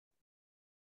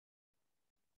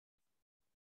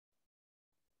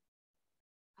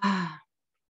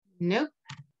Nope.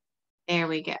 There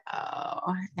we go.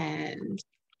 And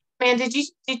man, did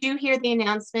you hear the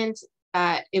announcement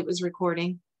that it was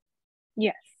recording?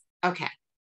 Yes. Okay.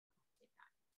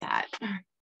 That.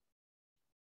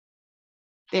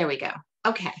 There we go.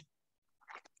 Okay.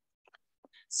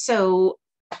 So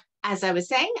as I was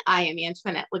saying, I am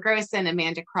Antoinette LaGrosse, and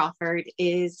Amanda Crawford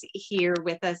is here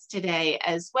with us today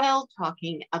as well,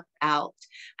 talking about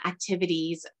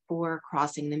activities for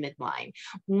crossing the midline.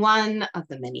 One of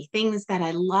the many things that I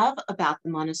love about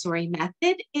the Montessori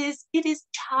method is it is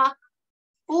chock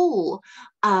full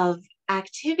of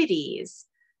activities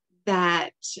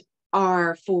that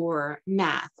are for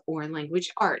math or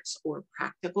language arts or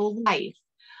practical life,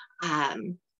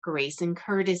 grace and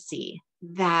courtesy,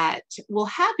 that will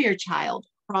have your child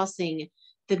crossing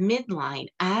the midline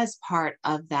as part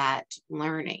of that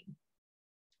learning.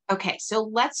 Okay, so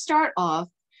let's start off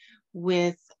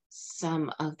with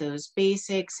some of those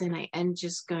basics, and I am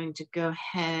just going to go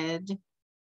ahead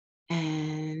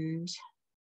and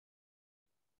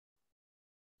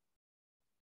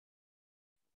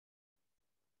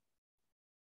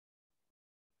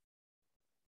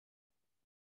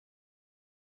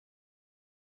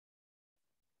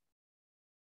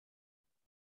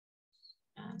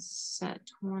set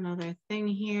one other thing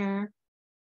here.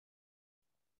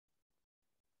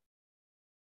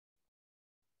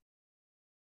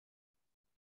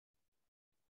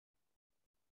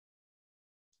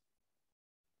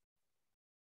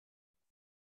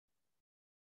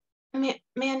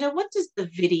 Amanda, what does the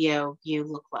video view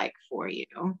look like for you?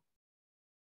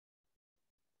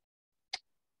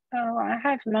 Oh, I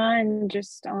have mine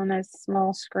just on a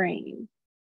small screen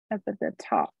up at the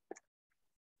top.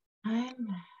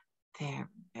 I'm there,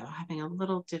 having a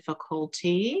little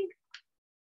difficulty.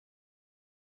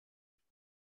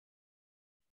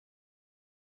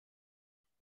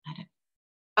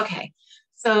 Okay,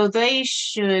 so they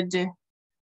should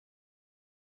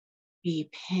be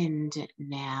pinned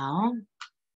now.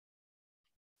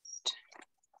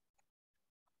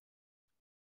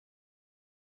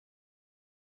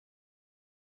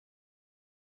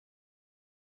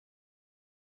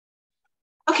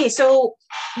 Okay, so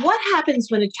what happens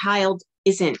when a child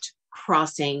isn't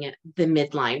crossing the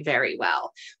midline very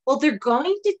well? Well, they're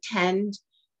going to tend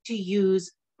to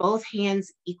use both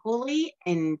hands equally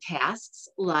in tasks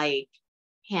like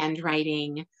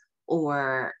handwriting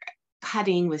or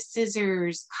cutting with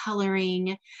scissors,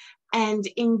 coloring. And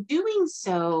in doing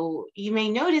so, you may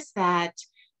notice that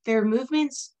their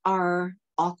movements are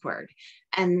awkward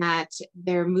and that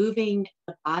they're moving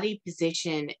the body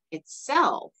position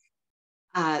itself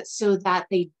so that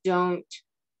they don't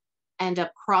end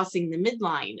up crossing the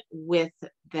midline with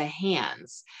the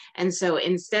hands. And so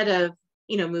instead of,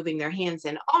 moving their hands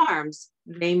and arms,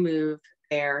 they move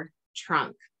their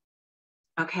trunk.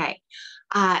 Okay.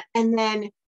 And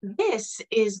then this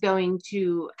is going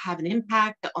to have an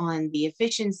impact on the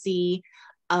efficiency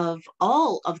of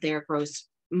all of their gross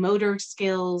motor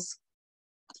skills,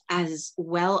 as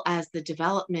well as the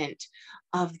development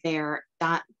of their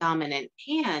dominant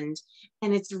hand.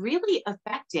 And it's really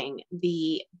affecting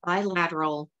the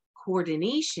bilateral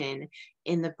coordination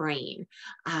in the brain.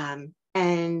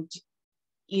 And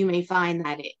you may find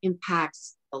that it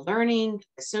impacts the learning,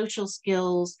 the social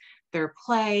skills, their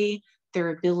play, their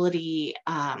ability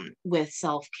with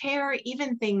self-care,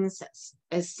 even things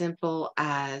as simple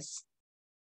as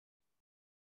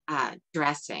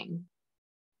dressing.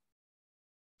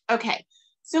 Okay,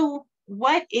 so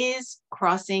what is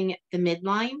crossing the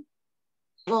midline?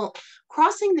 Well,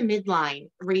 crossing the midline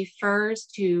refers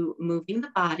to moving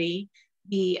the body,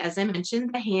 as I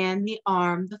mentioned, the hand, the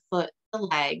arm, the foot, the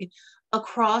leg,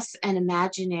 across an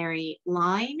imaginary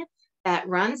line that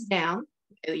runs down,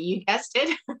 you guessed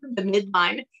it, the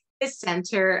midline, the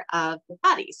center of the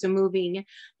body. So moving,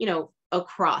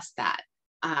 across that,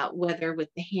 whether with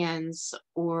the hands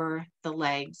or the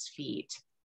legs, feet.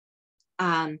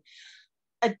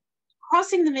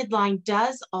 Crossing the midline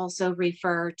does also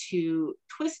refer to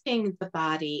twisting the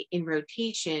body in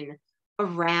rotation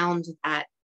around that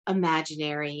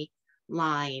imaginary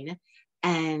line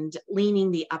and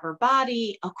leaning the upper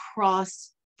body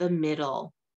across the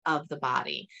middle of the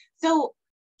body. So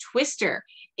Twister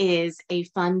is a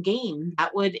fun game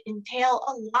that would entail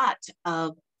a lot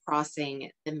of crossing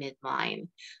the midline.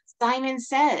 Simon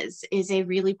Says is a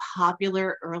really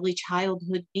popular early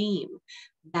childhood game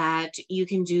that you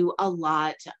can do a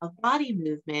lot of body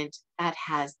movement that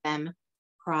has them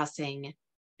crossing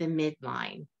the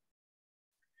midline.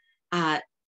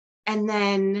 And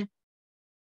then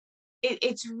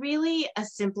it's really a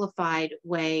simplified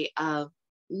way of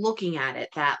looking at it,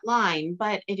 that line,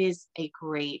 but it is a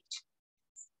great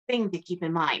thing to keep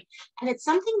in mind. And it's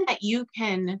something that you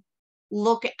can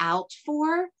look out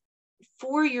for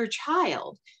your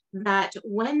child, that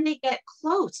when they get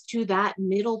close to that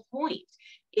middle point,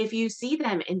 if you see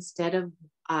them, instead of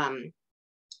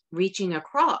reaching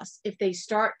across, if they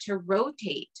start to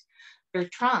rotate their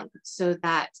trunk so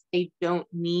that they don't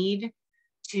need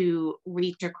to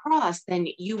reach across, then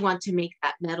you want to make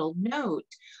that middle note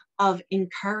of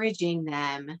encouraging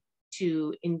them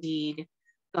to indeed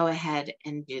go ahead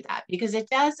and do that, because it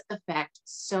does affect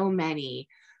so many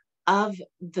of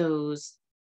those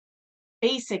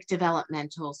basic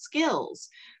developmental skills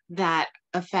that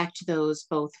affect those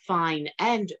both fine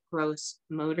and gross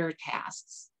motor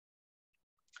tasks.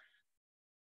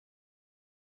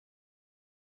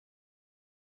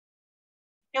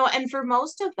 And for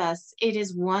most of us, it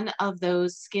is one of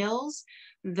those skills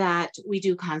that we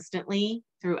do constantly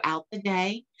throughout the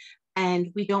day,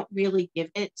 and we don't really give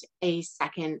it a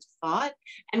second thought.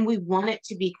 And we want it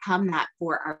to become that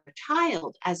for our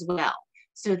child as well,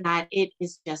 so that it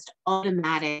is just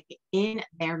automatic in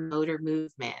their motor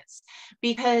movements.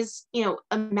 Because,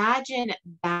 imagine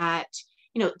that,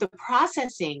 the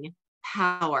processing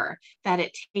power that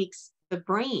it takes the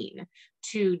brain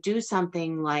to do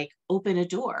something like open a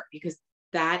door, because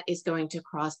that is going to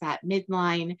cross that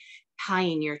midline,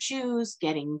 tying your shoes,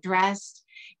 getting dressed.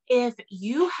 If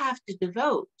you have to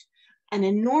devote an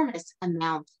enormous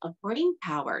amount of brain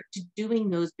power to doing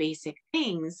those basic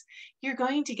things, you're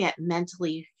going to get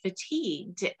mentally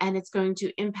fatigued, and it's going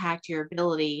to impact your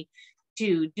ability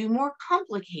to do more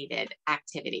complicated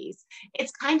activities.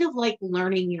 It's kind of like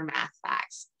learning your math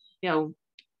facts.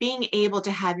 Being able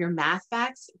to have your math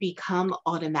facts become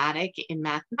automatic in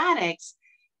mathematics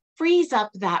frees up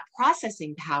that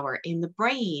processing power in the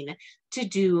brain to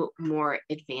do more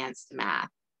advanced math.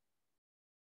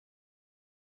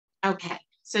 Okay,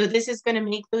 so this is going to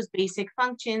make those basic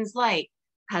functions like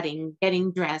cutting,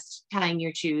 getting dressed, tying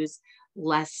your shoes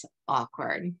less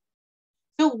awkward.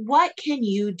 So what can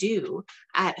you do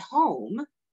at home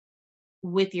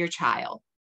with your child?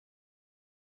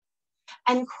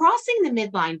 And crossing the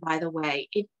midline, by the way,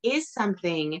 it is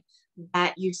something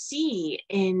that you see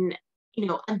in,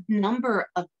 a number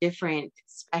of different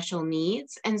special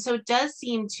needs. And so it does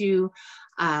seem to,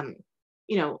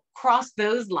 cross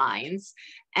those lines.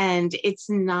 And it's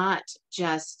not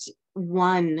just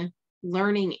one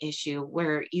learning issue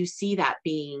where you see that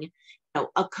being,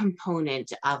 a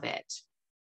component of it.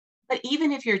 But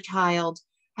even if your child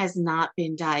has not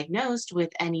been diagnosed with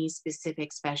any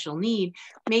specific special need,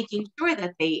 making sure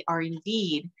that they are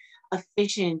indeed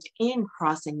efficient in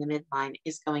crossing the midline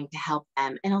is going to help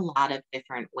them in a lot of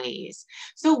different ways.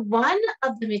 So one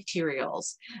of the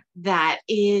materials that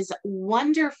is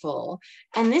wonderful,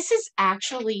 and this is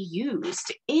actually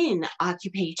used in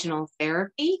occupational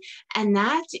therapy, and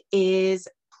that is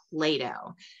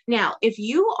Play-Doh. Now, if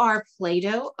you are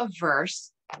Play-Doh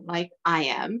averse, like I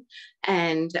am,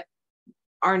 and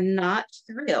are not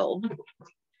thrilled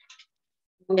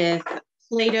with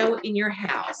Play-Doh in your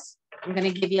house, I'm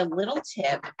going to give you a little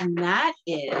tip, and that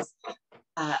is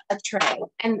a tray.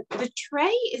 And the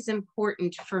tray is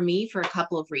important for me for a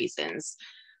couple of reasons.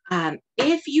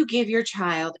 If you give your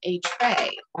child a tray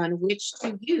on which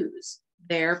to use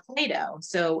their Play-Doh,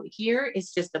 so here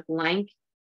is just a blank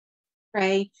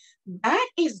tray, that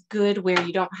is good where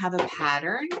you don't have a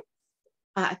pattern.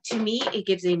 To me, it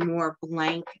gives a more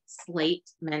blank slate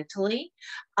mentally.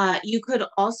 You could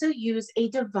also use a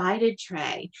divided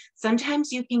tray.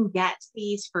 Sometimes you can get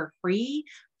these for free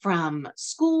from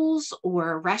schools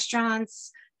or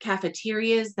restaurants,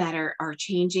 cafeterias that are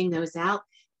changing those out.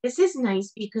 This is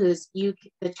nice because the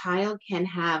child can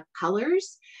have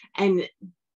colors, and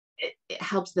it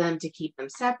helps them to keep them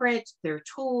separate, their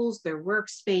tools, their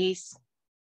workspace.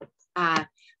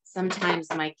 Sometimes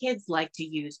my kids like to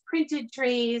use printed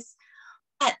trays,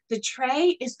 but the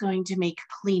tray is going to make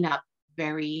cleanup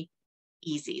very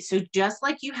easy. So just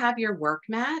like you have your work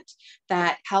mat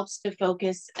that helps to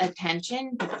focus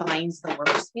attention, defines the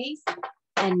workspace,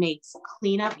 and makes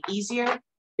cleanup easier,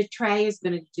 the tray is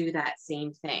going to do that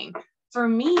same thing. For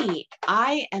me,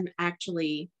 I am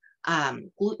actually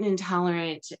gluten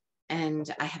intolerant, and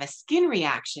I have a skin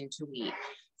reaction to wheat.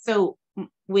 So,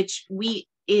 which wheat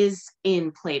is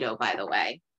in Play-Doh, by the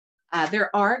way.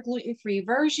 There are gluten-free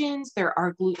versions. There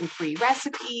are gluten-free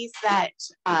recipes that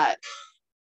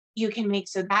you can make.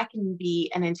 So that can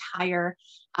be an entire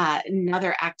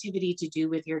another activity to do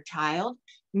with your child.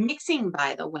 Mixing,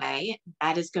 by the way,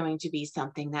 that is going to be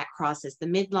something that crosses the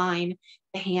midline.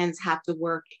 The hands have to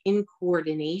work in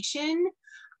coordination,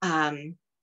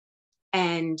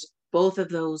 and both of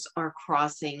those are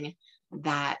crossing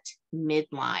that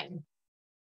midline.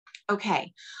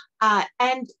 Okay.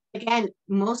 And again,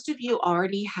 most of you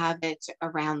already have it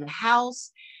around the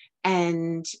house,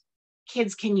 and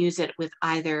kids can use it with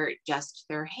either just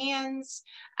their hands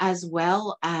as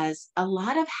well as a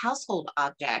lot of household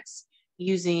objects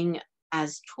using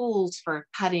as tools for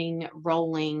cutting,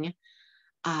 rolling,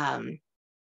 um,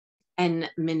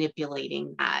 and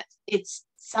manipulating that. It's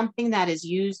something that is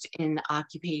used in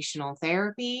occupational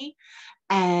therapy,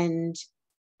 and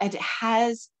it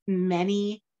has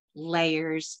many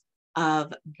layers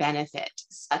of benefit,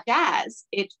 such as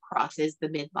it crosses the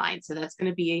midline. So that's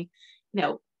going to be,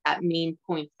 that main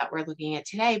point that we're looking at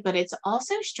today, but it's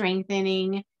also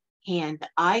strengthening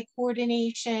hand-eye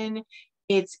coordination.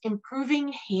 It's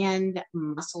improving hand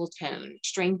muscle tone,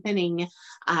 strengthening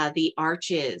the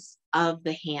arches of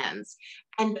the hands.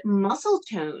 And muscle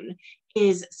tone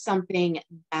is something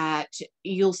that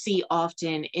you'll see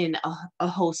often in a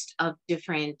host of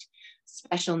different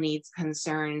special needs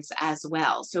concerns as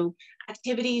well. So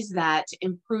activities that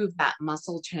improve that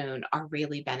muscle tone are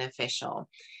really beneficial.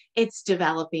 It's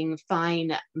developing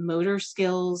fine motor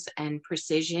skills and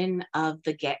precision of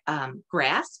the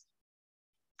grasp,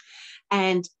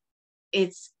 and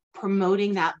it's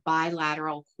promoting that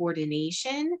bilateral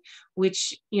coordination,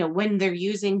 which, when they're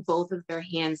using both of their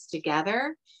hands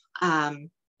together,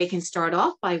 they can start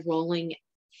off by rolling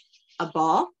a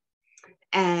ball.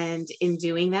 And in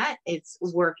doing that, it's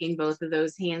working both of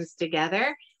those hands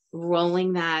together,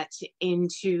 rolling that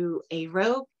into a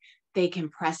rope. They can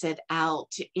press it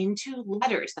out into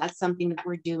letters. That's something that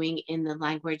we're doing in the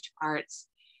language arts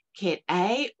Kit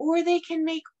A, or they can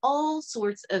make all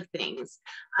sorts of things.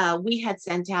 We had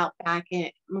sent out back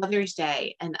at Mother's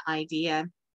Day an idea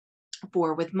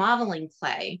for, with modeling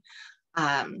clay,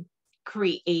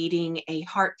 creating a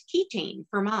heart keychain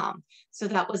for mom. So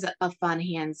that was a fun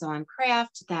hands-on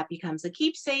craft that becomes a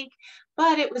keepsake,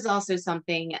 but it was also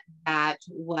something that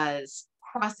was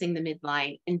crossing the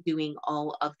midline and doing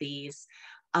all of these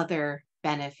other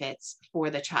benefits for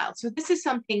the child. So this is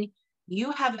something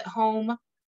you have at home,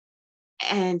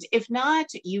 and if not,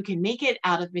 you can make it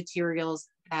out of materials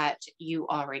that you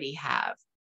already have.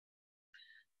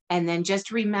 And then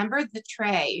just remember the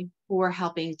tray for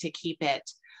helping to keep it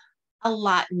a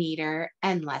lot neater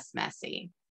and less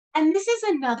messy. And this is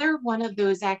another one of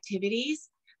those activities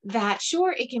that,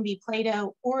 sure, it can be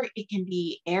Play-Doh or it can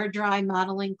be air dry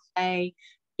modeling clay,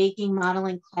 baking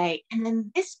modeling clay. And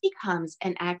then this becomes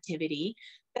an activity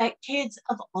that kids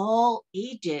of all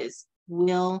ages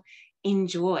will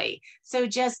enjoy. So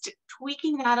just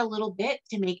tweaking that a little bit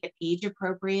to make it age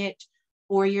appropriate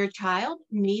for your child.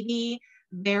 Maybe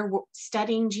they're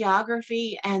studying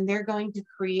geography and they're going to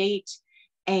create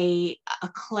a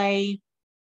clay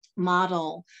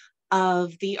model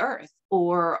of the earth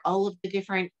or all of the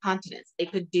different continents. They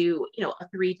could do, a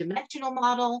three-dimensional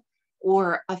model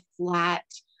or a flat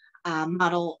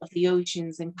model of the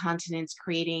oceans and continents,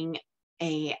 creating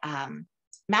a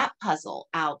map puzzle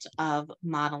out of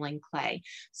modeling clay.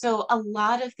 So a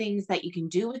lot of things that you can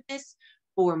do with this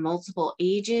for multiple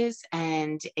ages,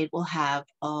 and it will have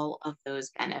all of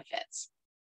those benefits.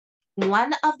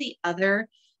 One of the other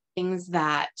things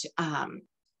that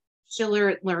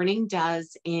Schiller Learning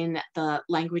does in the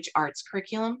language arts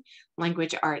curriculum,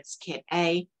 language arts kit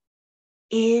A,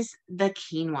 is the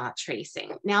quinoa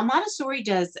tracing. Now, Montessori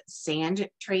does sand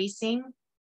tracing.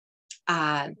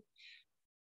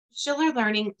 Schiller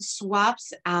Learning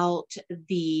swaps out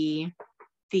the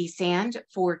sand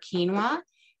for quinoa,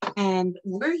 and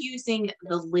we're using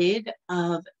the lid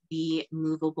of the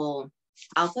movable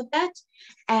alphabet,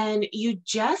 and you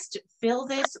just fill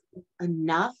this with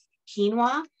enough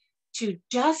quinoa to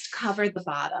just cover the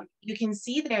bottom. You can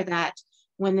see there that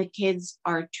when the kids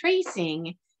are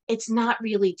tracing, it's not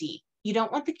really deep. You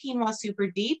don't want the quinoa super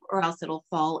deep or else it'll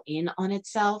fall in on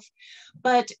itself.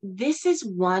 But this is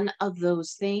one of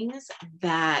those things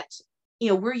that,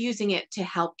 we're using it to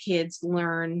help kids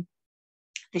learn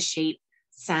the shape,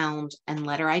 sound, and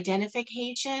letter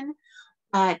identification,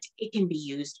 but it can be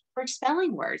used for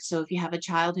spelling words. So if you have a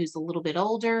child who's a little bit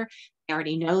older, they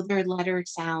already know their letter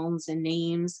sounds and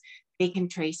names, they can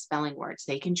trace spelling words.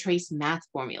 They can trace math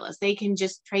formulas. They can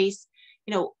just trace,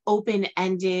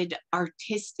 open-ended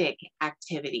artistic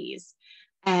activities.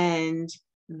 And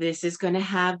this is going to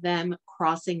have them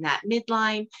crossing that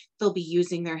midline. They'll be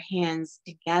using their hands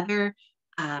together,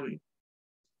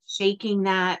 shaking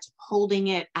that, holding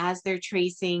it as they're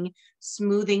tracing,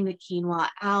 smoothing the quinoa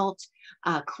out,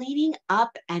 cleaning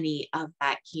up any of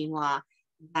that quinoa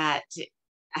that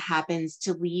happens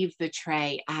to leave the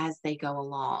tray as they go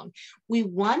along. We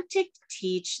want to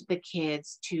teach the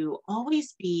kids to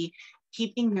always be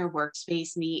keeping their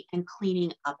workspace neat and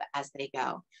cleaning up as they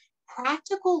go.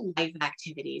 Practical life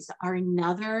activities are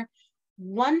another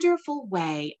wonderful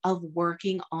way of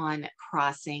working on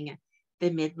crossing the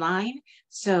midline.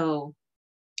 So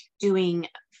doing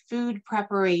food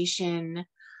preparation,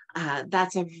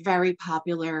 that's a very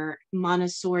popular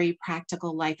Montessori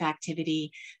practical life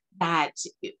activity that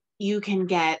you can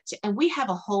get. And we have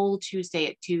a whole Tuesday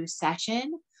at 2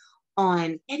 session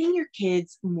on getting your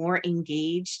kids more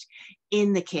engaged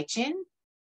in the kitchen,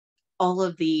 all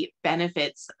of the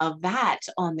benefits of that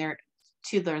on their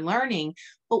to their learning.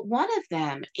 But one of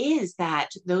them is that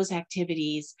those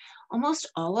activities, almost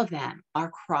all of them, are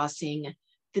crossing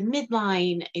the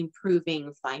midline,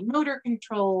 improving fine motor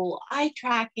control, eye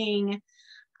tracking.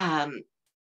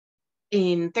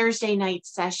 In Thursday night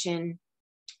session,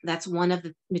 that's one of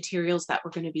the materials that we're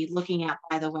going to be looking at,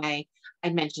 by the way. I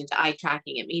mentioned eye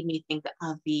tracking. It made me think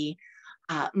of the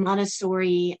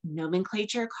Montessori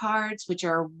nomenclature cards, which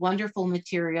are a wonderful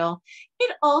material.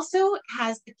 It also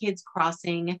has the kids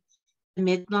crossing the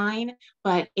midline,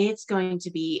 but it's going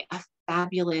to be a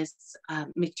fabulous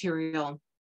material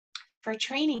for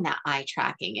training that eye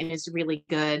tracking, and is really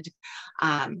good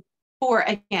for,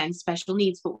 again, special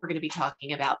needs, but we're going to be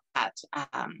talking about that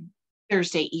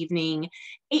Thursday evening,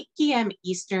 8 p.m.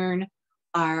 Eastern,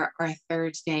 are our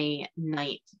Thursday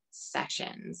night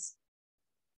sessions.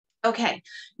 Okay,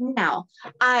 now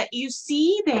you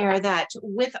see there that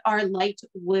with our light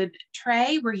wood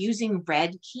tray, we're using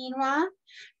red quinoa.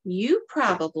 You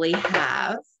probably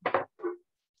have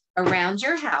around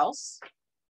your house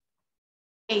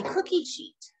a cookie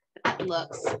sheet that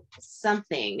looks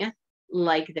something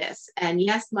like this. And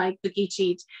yes, my cookie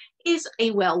sheet is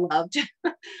a well-loved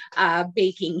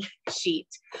baking sheet.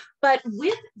 But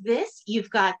with this, you've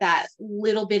got that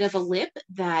little bit of a lip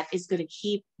that is going to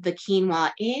keep the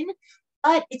quinoa in,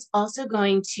 but it's also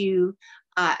going to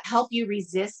help you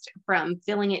resist from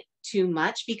filling it too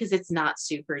much because it's not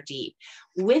super deep.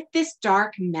 With this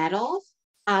dark metal,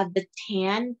 the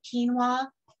tan quinoa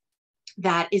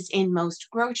that is in most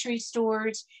grocery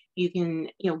stores, you can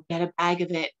get a bag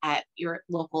of it at your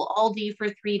local Aldi for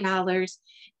 $3,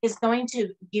 is going to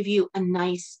give you a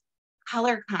nice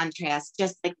color contrast,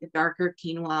 just like the darker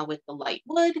quinoa with the light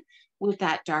wood. With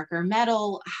that darker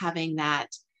metal, having that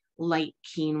light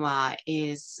quinoa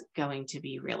is going to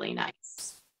be really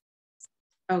nice.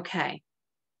 Okay.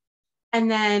 And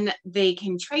then they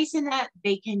can trace in that.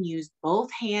 They can use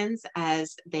both hands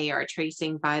as they are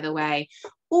tracing, by the way,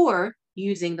 or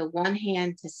using the one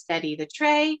hand to steady the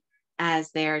tray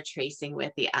as they're tracing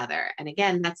with the other. And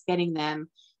again, that's getting them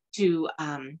to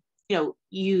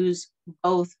use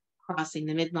both crossing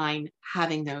the midline,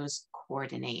 having those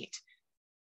coordinate.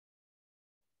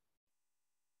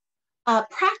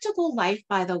 Practical life,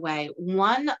 by the way,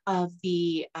 one of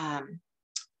the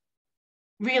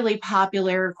really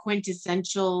popular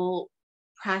quintessential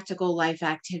practical life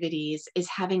activities is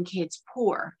having kids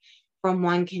pour from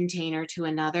one container to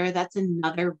another. That's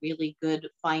another really good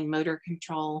fine motor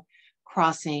control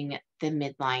crossing the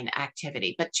midline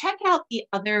activity. But check out the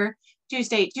other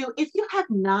Tuesday too. If you have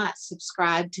not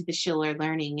subscribed to the Schiller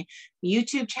Learning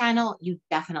YouTube channel, you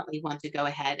definitely want to go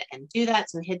ahead and do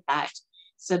that. So hit that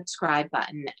subscribe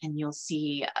button and you'll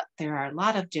see there are a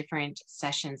lot of different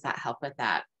sessions that help with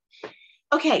that.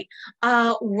 Okay,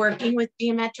 working with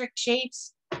geometric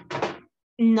shapes,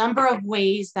 number of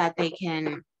ways that they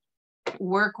can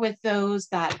work with those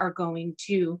that are going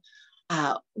to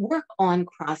work on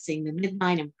crossing the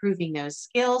midline, improving those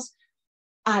skills.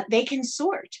 They can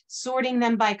sorting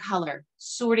them by color,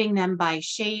 sorting them by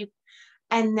shape,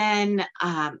 and then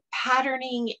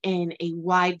patterning in a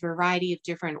wide variety of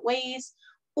different ways,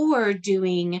 or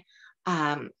doing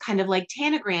kind of like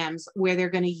tanagrams where they're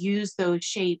going to use those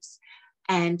shapes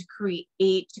and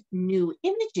create new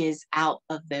images out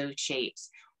of those shapes.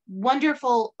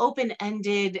 Wonderful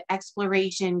open-ended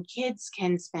exploration. Kids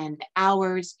can spend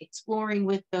hours exploring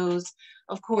with those.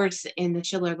 Of course, in the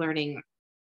Schiller Learning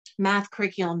math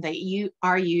curriculum, that you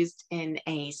are used in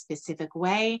a specific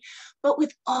way, but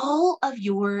with all of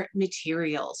your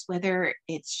materials, whether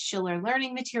it's Schiller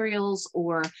Learning materials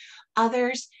or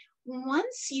others,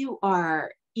 once you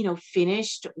are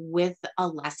finished with a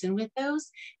lesson with those,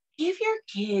 give your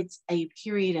kids a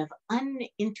period of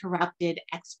uninterrupted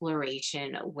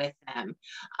exploration with them,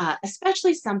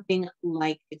 especially something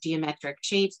like the geometric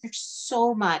shapes. There's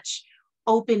so much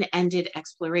open-ended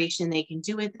exploration they can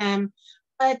do with them,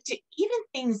 but even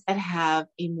things that have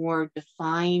a more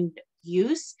defined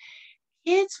use,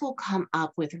 kids will come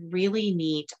up with really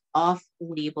neat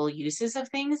off-label uses of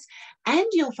things, and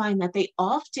you'll find that they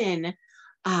often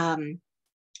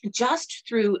just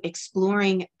through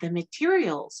exploring the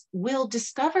materials, will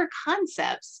discover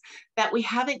concepts that we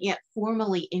haven't yet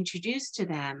formally introduced to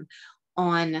them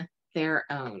on their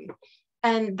own.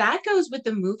 And that goes with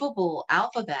the movable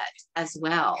alphabet as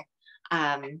well.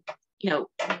 You know,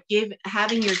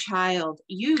 having your child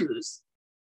use,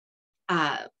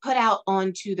 put out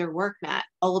onto their work mat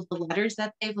all of the letters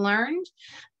that they've learned,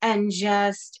 and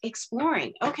just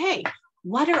exploring, okay,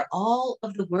 what are all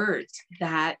of the words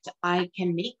that I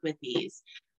can make with these?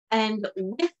 And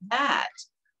with that,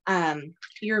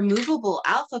 your movable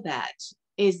alphabet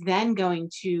is then going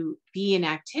to be an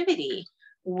activity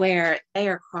where they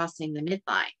are crossing the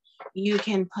midline. You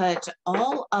can put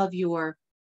all of your,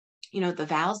 the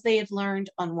vowels they have learned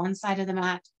on one side of the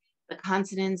mat, the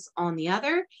consonants on the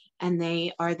other, and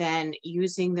they are then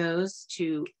using those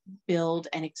to build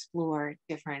and explore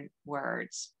different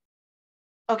words.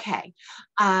 Okay,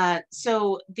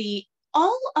 so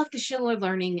all of the Schiller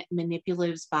Learning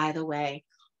manipulatives, by the way,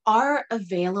 are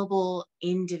available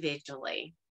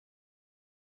individually.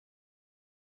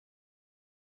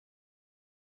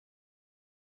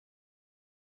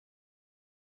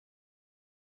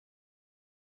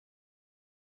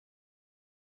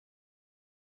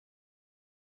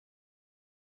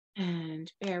 And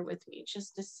bear with me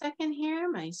just a second here.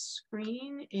 My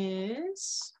screen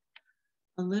is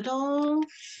a little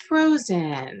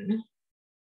frozen.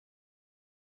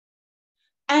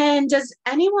 And does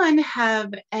anyone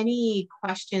have any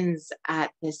questions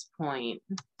at this point?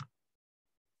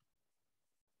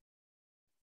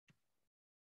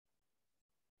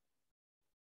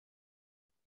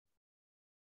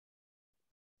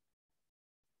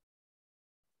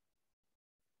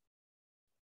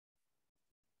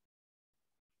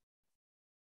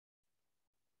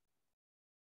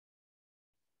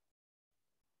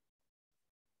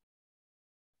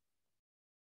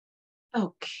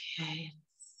 Okay.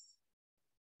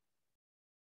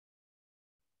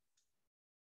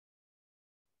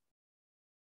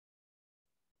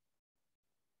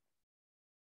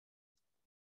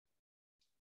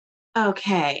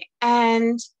 Okay,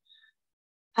 and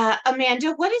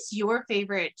Amanda, what is your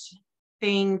favorite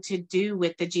thing to do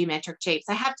with the geometric shapes?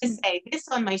 I have to say, this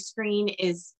on my screen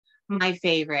is my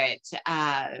favorite,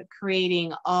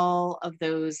 creating all of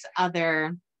those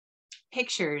other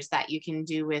pictures that you can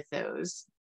do with those.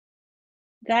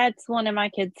 That's one of my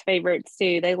kids' favorites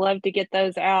too. They love to get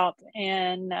those out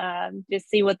and just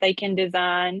see what they can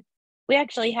design. We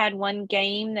actually had one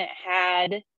game that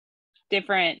had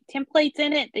different templates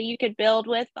in it that you could build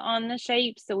with on the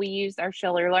shapes. So we used our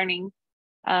Schiller Learning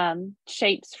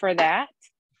shapes for that.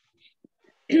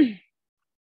 And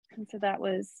so that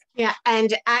was. Yeah,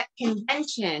 and at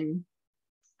convention,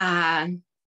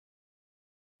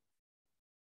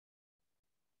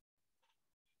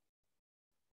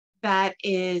 that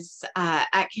is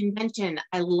at convention,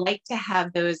 I like to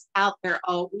have those out there.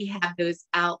 Oh, we have those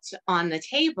out on the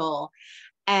table.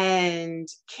 And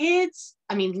kids,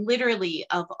 I mean, literally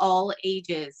of all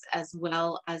ages, as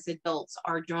well as adults,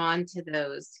 are drawn to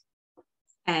those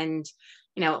and,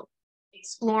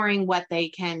 exploring what they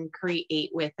can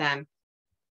create with them.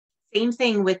 Same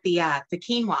thing with the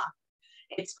quinoa.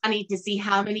 It's funny to see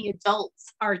how many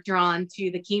adults are drawn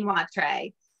to the quinoa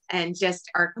tray and just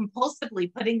are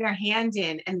compulsively putting their hand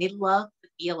in, and they love the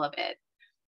feel of it.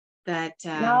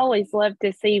 I always love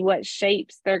to see what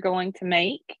shapes they're going to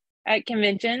make at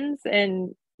conventions.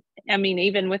 And I mean,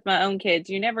 even with my own kids,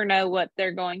 you never know what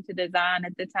they're going to design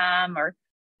at the time or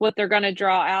what they're going to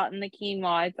draw out in the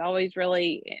quinoa. It's always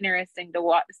really interesting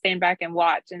to stand back and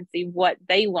watch and see what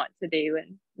they want to do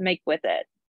and make with it.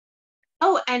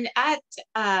 Oh, and at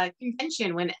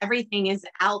convention, when everything is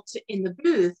out in the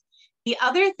booth, the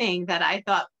other thing that I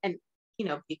thought, and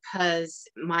because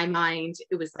my mind,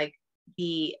 it was like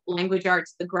the language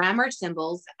arts, the grammar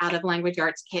symbols out of language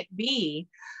arts kit B,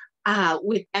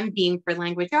 with them being for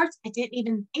language arts, I didn't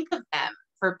even think of them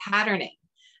for patterning.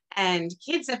 And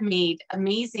kids have made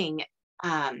amazing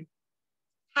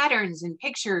patterns and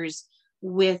pictures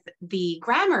with the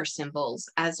grammar symbols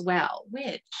as well,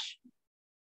 which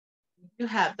you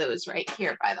have those right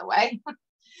here, by the way.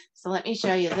 So let me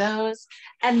show you those.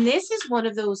 And this is one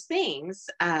of those things,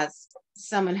 as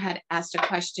someone had asked a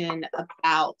question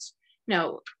about,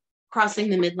 crossing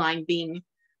the midline being,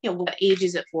 what age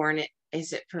is it for? And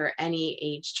is it for any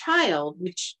age child,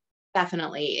 which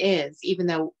definitely is, even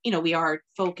though, we are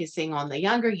focusing on the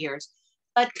younger years,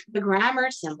 but the grammar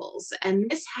symbols. And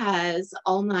this has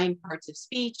all 9 parts of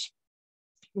speech.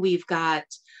 We've got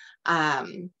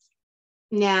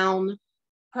noun,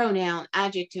 pronoun,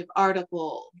 adjective,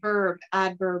 article, verb,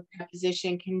 adverb,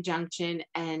 preposition, conjunction,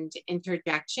 and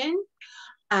interjection.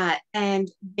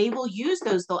 And they will use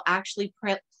those. They'll actually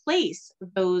place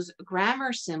those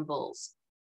grammar symbols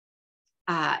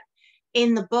uh,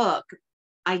 in the book,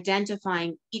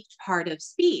 identifying each part of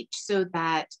speech so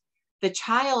that the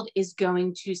child is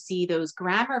going to see those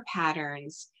grammar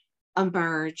patterns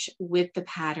emerge with the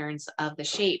patterns of the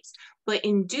shapes. But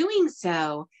in doing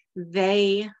so,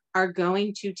 they are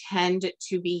going to tend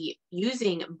to be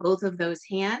using both of those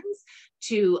hands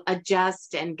to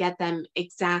adjust and get them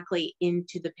exactly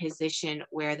into the position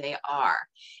where they are.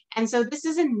 And so this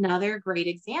is another great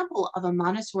example of a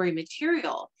Montessori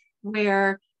material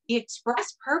where the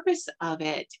express purpose of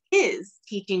it is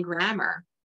teaching grammar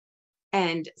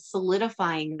and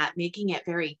solidifying that, making it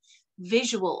very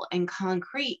visual and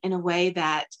concrete in a way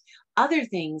that other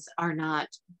things are not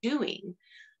doing.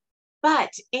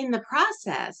 But in the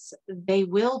process, they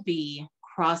will be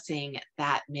crossing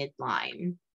that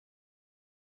midline.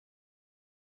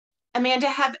 Amanda,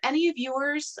 have any of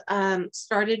yours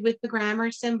started with the grammar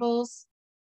symbols?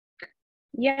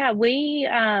 Yeah, we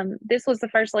this was the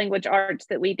first language arts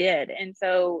that we did. And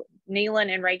so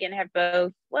Neelan and Reagan have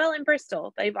both, well, in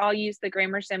Bristol, they've all used the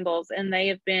grammar symbols, and they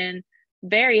have been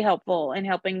very helpful in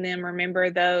helping them remember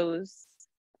those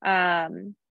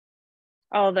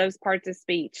all those parts of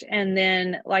speech. And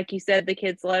then, like you said, the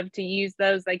kids love to use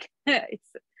those. Like it's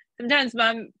sometimes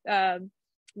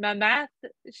my math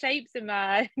shapes and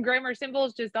my grammar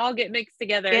symbols just all get mixed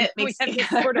together. We have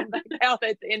to sort them back out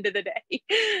at the end of the day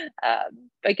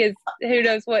because who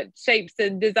knows what shapes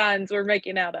and designs we're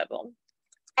making out of them.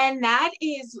 And that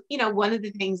is, you know, one of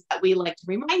the things that we like to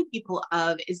remind people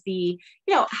of is the,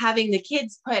 you know, having the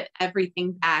kids put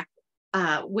everything back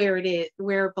where it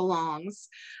belongs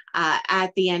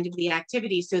at the end of the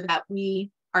activity, so that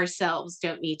we ourselves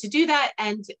don't need to do that.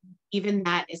 And even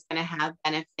that is going to have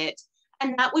benefit.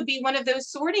 And that would be one of those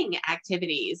sorting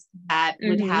activities that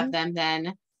would have them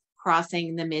then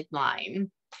crossing the midline.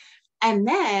 And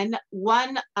then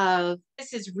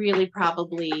this is really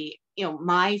probably, you know,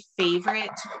 my favorite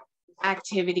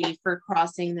activity for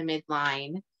crossing the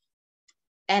midline,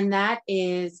 and that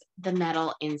is the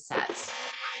metal insets.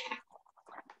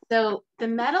 So the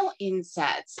metal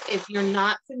insets, if you're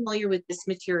not familiar with this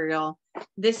material,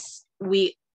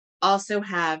 we also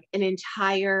have an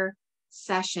entire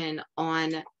session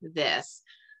on this,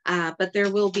 but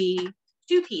there will be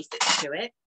two pieces to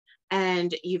it.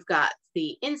 And you've got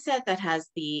the inset that has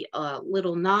the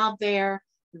little knob there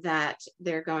that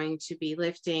they're going to be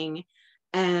lifting,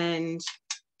 and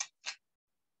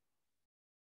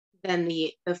then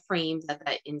the frame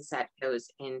that inset goes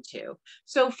into.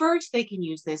 So first they can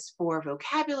use this for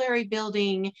vocabulary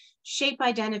building, shape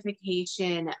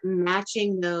identification,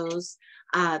 matching those,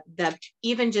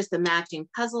 even just the matching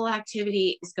puzzle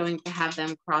activity is going to have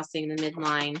them crossing the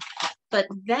midline. But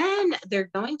then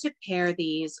they're going to pair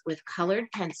these with colored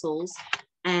pencils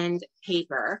and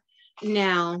paper.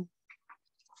 Now,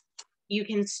 you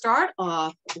can start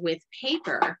off with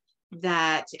paper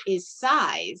that is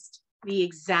sized the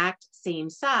exact same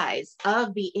size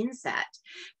of the inset.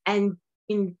 And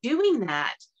in doing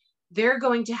that, they're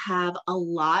going to have a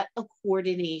lot of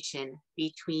coordination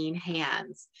between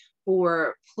hands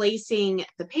for placing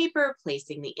the paper,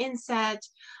 placing the inset,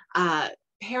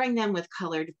 pairing them with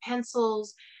colored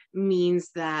pencils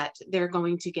means that they're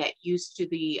going to get used to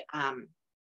the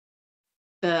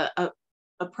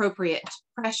appropriate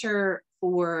pressure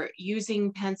for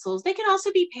using pencils. They can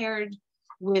also be paired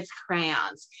with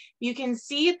crayons. You can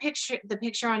see the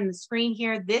picture on the screen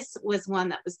here. This was one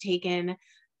that was taken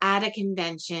at a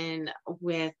convention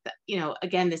with, you know,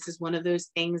 again, this is one of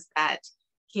those things that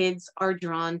kids are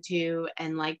drawn to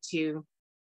and like to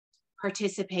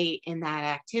participate in that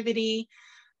activity.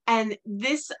 And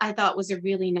this, I thought, was a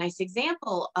really nice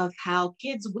example of how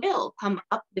kids will come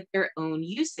up with their own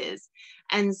uses.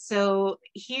 And so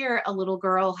here, a little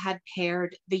girl had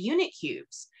paired the unit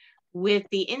cubes with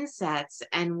the insets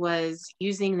and was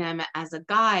using them as a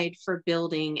guide for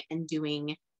building and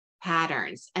doing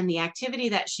patterns. And the activity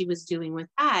that she was doing with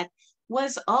that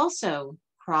was also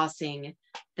crossing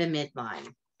the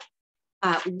midline.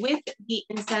 With the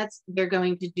insets, they're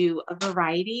going to do a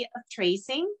variety of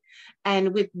tracing.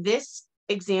 And with this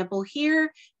example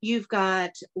here, you've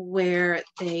got where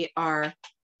they are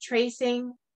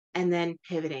tracing and then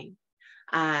pivoting.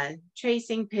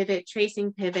 Tracing, pivot,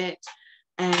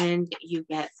 and you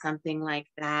get something like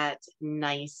that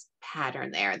nice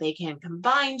pattern there. They can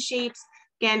combine shapes.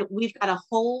 Again, we've got a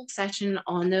whole session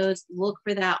on those. Look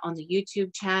for that on the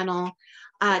YouTube channel.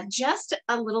 Just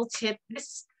a little tip, I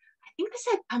think this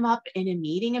had come up in a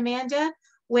meeting, Amanda,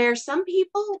 where some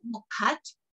people will cut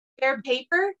their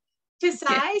paper to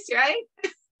size, right?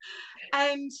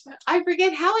 And I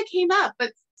forget how it came up,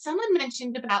 but someone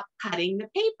mentioned about cutting the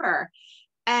paper.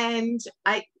 And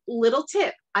little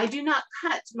tip, I do not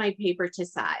cut my paper to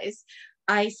size.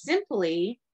 I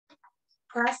simply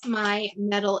press my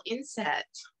metal inset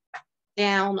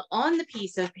down on the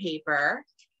piece of paper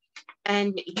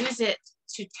and use it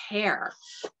to tear.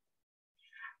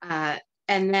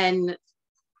 And then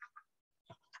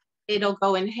it'll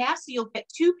go in half, so you'll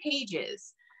get 2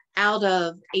 pages out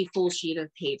of a full sheet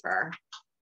of paper.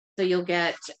 So you'll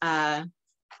get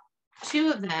 2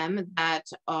 of them that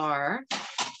are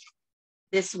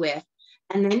this width,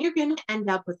 and then you're going to end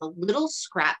up with a little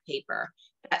scrap paper.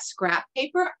 That scrap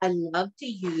paper I love to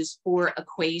use for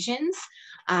equations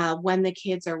when the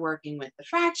kids are working with the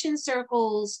fraction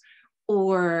circles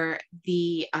or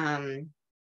the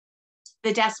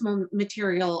decimal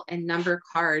material and number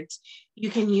cards. You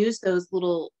can use those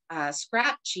little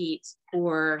scrap sheets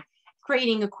for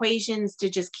creating equations to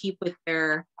just keep with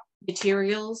their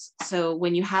materials. So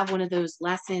when you have one of those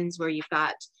lessons where you've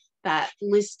got that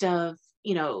list of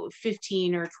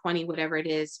 15 or 20, whatever it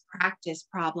is, practice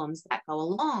problems that go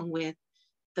along with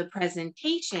the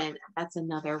presentation, that's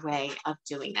another way of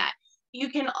doing that. You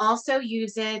can also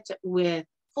use it with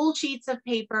full sheets of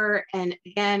paper, and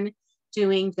again,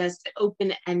 doing just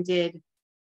open-ended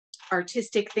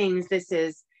artistic things. This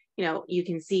is, you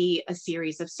can see a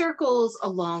series of circles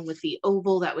along with the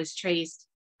oval that was traced,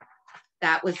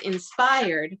 that was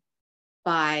inspired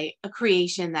by a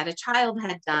creation that a child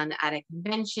had done at a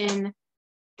convention.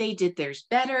 They did theirs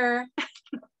better.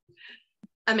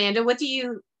 Amanda, what do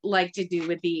you like to do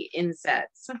with the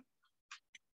insets?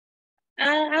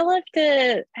 I love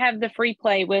to have the free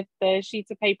play with the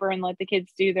sheets of paper and let the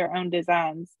kids do their own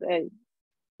designs. It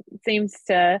seems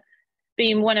to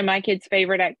be one of my kids'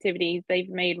 favorite activities. They've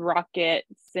made rockets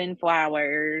and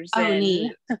flowers and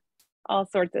neat. All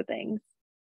sorts of things.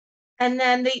 And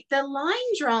then the line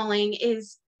drawing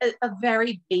is a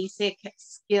very basic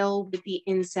skill with the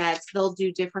insets. They'll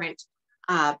do different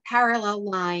parallel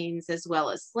lines as well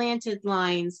as slanted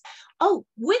lines. Oh,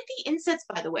 with the insets,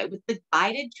 by the way, with the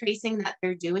guided tracing that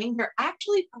they're doing, they're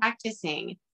actually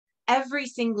practicing every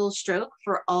single stroke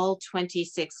for all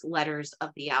 26 letters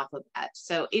of the alphabet.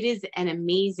 So it is an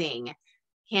amazing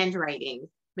handwriting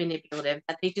manipulative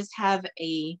that they just have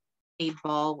a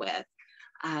ball with.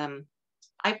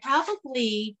 I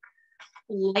probably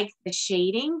like the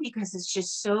shading because it's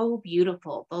just so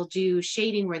beautiful. They'll do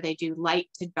shading where they do light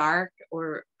to dark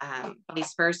or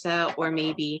vice versa, or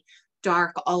maybe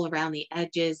dark all around the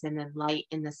edges and then light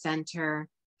in the center.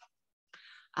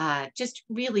 Just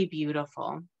really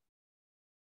beautiful.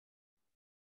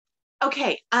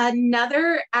 Okay,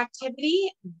 another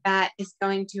activity that is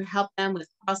going to help them with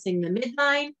crossing the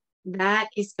midline, that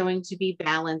is going to be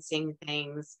balancing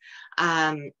things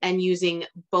and using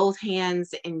both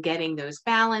hands and getting those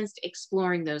balanced,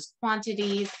 exploring those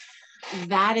quantities.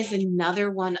 That is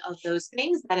another one of those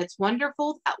things that it's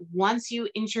wonderful that once you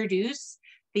introduce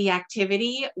the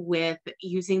activity with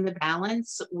using the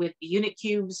balance with unit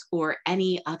cubes or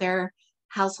any other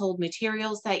household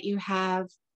materials that you have,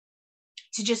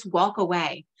 to just walk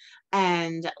away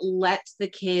and let the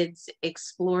kids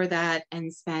explore that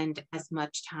and spend as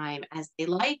much time as they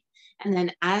like. And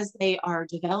then as they are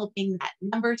developing that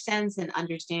number sense and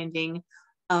understanding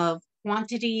of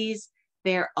quantities,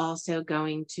 they're also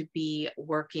going to be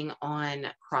working on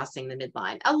crossing the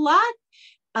midline. A lot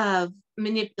of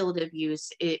manipulative use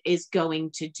is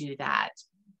going to do that.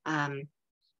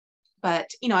 But,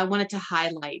 I wanted to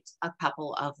highlight a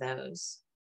couple of those.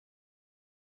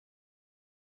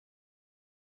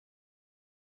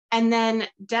 And then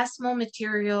decimal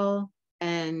material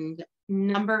and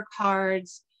number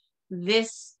cards.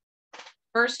 This,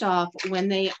 first off, when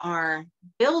they are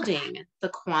building the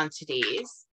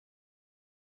quantities,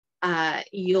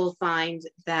 you'll find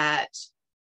that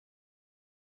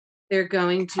they're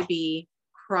going to be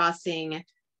crossing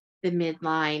the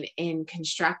midline in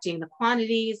constructing the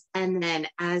quantities. And then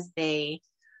as they,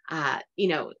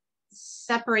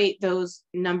 separate those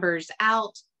numbers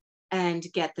out and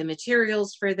get the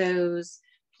materials for those,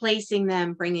 placing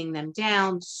them, bringing them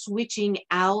down, switching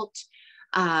out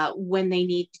when they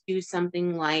need to do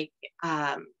something like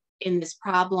in this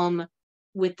problem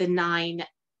with the 9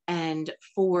 and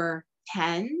 4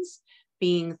 10s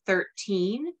being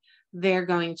 13, they're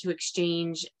going to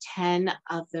exchange 10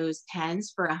 of those 10s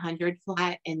for 100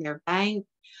 flat in their bank.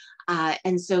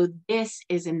 And so this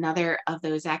is another of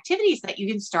those activities that you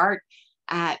can start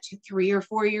at 3 or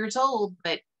 4 years old,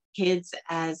 but kids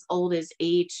as old as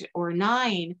 8 or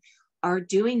 9 are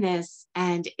doing this.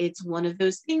 And it's one of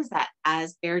those things that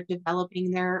as they're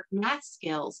developing their math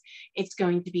skills, it's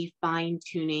going to be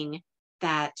fine-tuning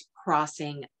that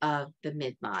crossing of the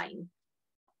midline.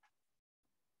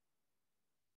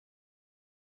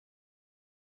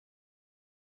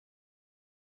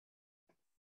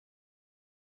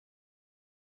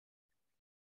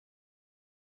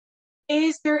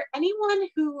 Is there anyone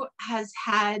who has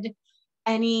had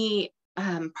any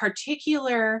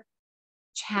particular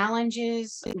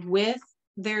challenges with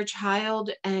their child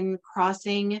and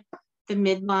crossing the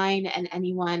midline, and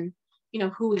anyone,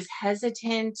 who is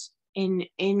hesitant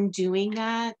in doing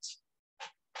that?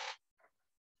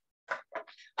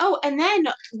 Oh, and then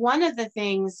one of the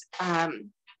things,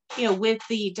 with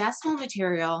the decimal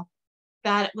material,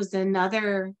 that was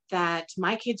another that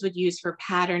my kids would use for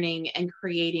patterning and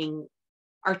creating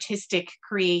artistic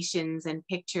creations and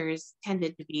pictures,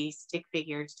 tended to be stick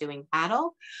figures doing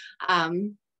battle.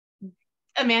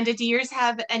 Amanda, do yours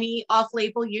have any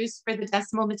off-label use for the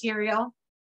decimal material?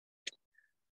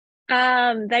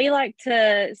 They like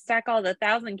to stack all the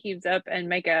 1,000 cubes up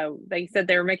and they said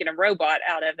they were making a robot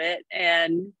out of it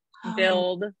and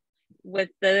build with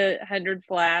the 100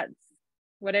 flats,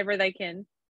 whatever they can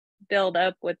build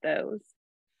up with those.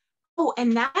 Oh,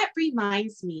 and that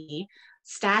reminds me,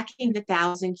 stacking the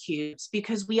 1,000 cubes,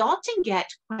 because we often get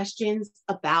questions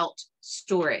about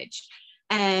storage.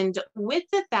 And with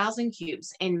the 1,000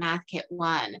 cubes in Math Kit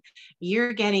 1,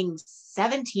 you're getting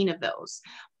 17 of those,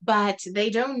 but they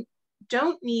don't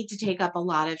need to take up a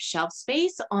lot of shelf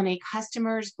space. On a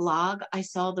customer's blog, I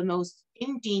saw the most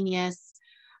ingenious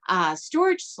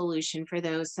storage solution for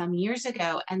those some years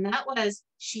ago, and that was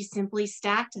she simply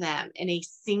stacked them in a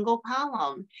single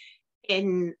column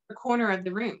in the corner of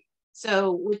the room.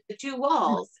 So with the two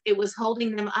walls, it was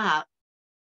holding them up.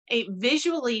 It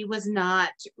visually was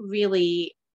not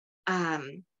really,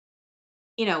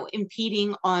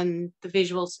 impeding on the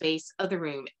visual space of the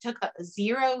room. It took up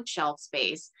zero shelf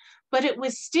space, but it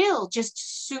was still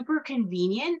just super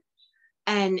convenient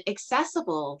and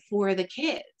accessible for the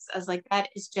kids. I was like, that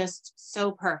is just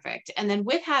so perfect. And then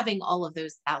with having all of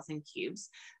those 1,000 cubes,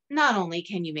 not only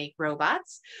can you make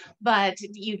robots, but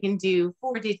you can do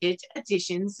 4-digit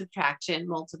addition, subtraction,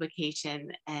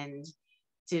 multiplication, and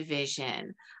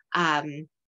division. So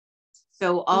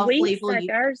we stack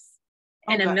ours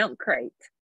in a milk crate.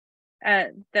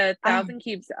 The 1,000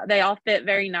 cubes, they all fit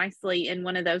very nicely in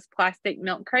one of those plastic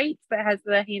milk crates that has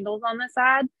the handles on the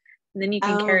side. And then you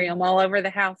can carry them all over the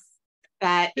house.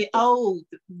 That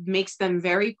makes them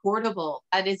very portable.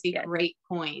 That is a great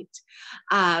point.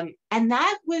 And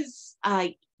that was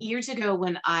years ago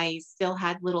when I still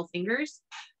had little fingers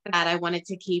that I wanted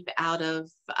to keep out of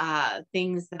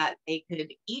things that they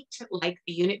could eat, like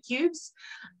the unit cubes.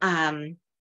 And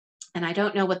I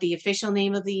don't know what the official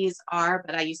name of these are,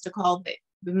 but I used to call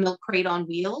the milk crate on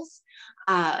wheels.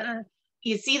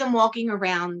 You see them walking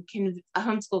around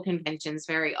homeschool conventions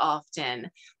very often,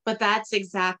 but that's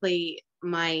exactly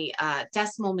my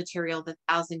decimal material. The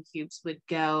 1,000 cubes would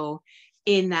go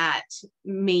in that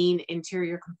main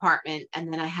interior compartment,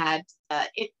 and then I had a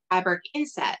fabric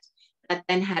inset that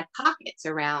then had pockets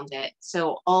around it,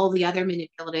 so all the other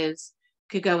manipulatives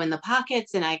could go in the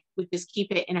pockets, and I would just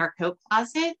keep it in our coat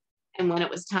closet. And when it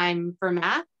was time for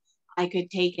math, I could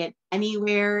take it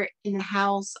anywhere in the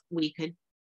house. We could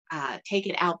take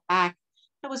it out back.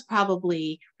 That was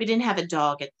probably, we didn't have a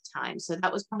dog at the time, so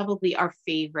that was probably our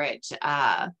favorite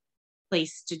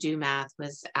place to do math,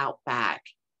 was out back.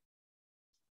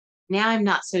 Now I'm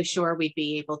not so sure we'd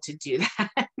be able to do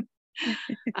that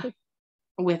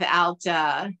without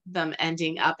them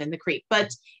ending up in the creek. But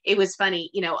it was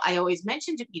funny, I always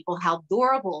mention to people how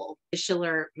durable the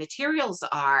Schiller materials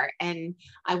are, and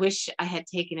I wish I had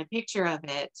taken a picture of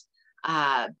it.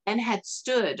 Ben had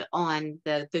stood on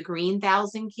the green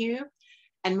 1,000 cube,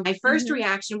 and my first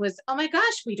reaction was, oh my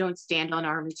gosh, we don't stand on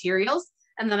our materials.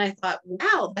 And then I thought,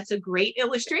 wow, that's a great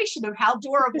illustration of how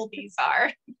durable these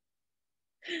are.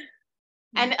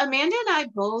 And Amanda and I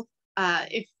both,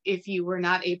 if you were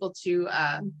not able to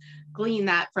glean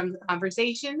that from the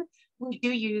conversation, we do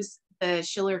use the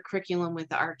Schiller curriculum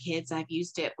with our kids. I've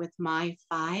used it with my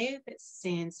 5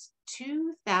 since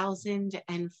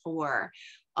 2004.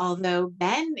 Although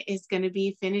Ben is going to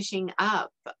be finishing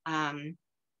up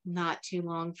not too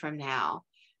long from now,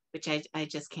 which I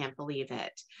just can't believe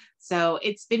it. So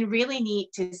it's been really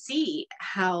neat to see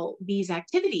how these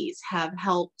activities have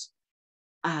helped,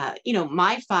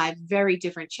 my 5 very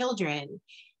different children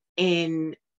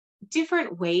in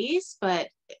different ways, but,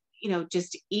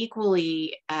 just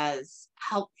equally as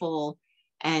helpful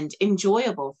and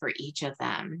enjoyable for each of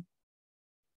them.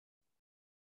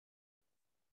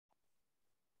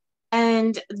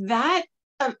 And that,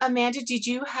 Amanda, did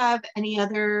you have any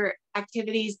other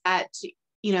activities that,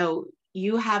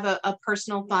 you have a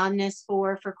personal fondness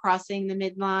for crossing the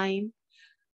midline?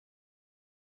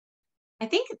 I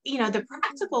think, the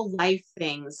practical life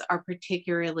things are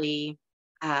particularly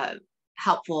uh,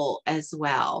 helpful as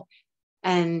well.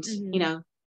 And, Mhm.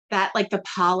 that like the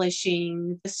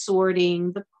polishing, the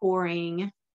sorting, the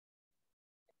pouring.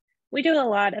 We do a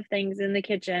lot of things in the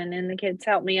kitchen, and the kids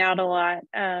help me out a lot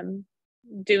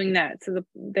doing that. So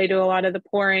they do a lot of the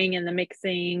pouring and the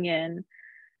mixing and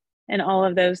all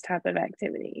of those type of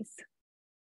activities.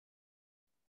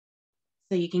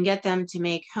 So you can get them to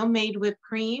make homemade whipped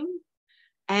cream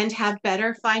and have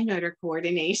better fine motor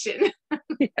coordination.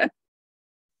 Yeah.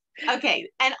 Okay,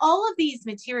 and all of these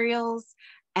materials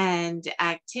and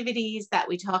activities that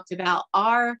we talked about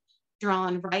are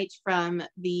drawn right from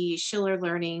the Schiller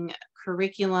Learning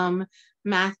curriculum.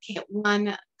 Math Kit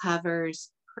 1 covers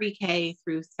pre-K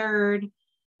through third.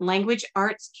 Language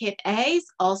Arts Kit A is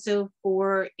also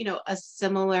for, a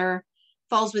similar,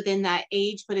 falls within that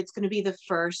age, but it's going to be the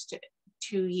first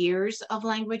 2 years of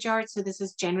language arts. So this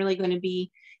is generally going to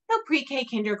be pre-K,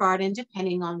 kindergarten,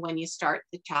 depending on when you start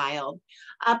the child.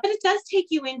 But it does take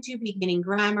you into beginning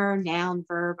grammar, noun,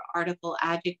 verb, article,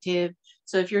 adjective.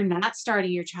 So if you're not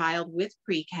starting your child with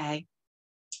pre-K,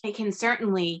 it can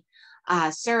certainly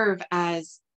serve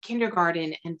as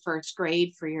kindergarten and first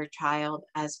grade for your child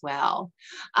as well.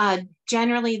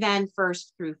 Generally then,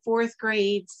 first through fourth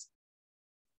grades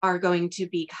are going to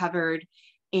be covered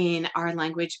in our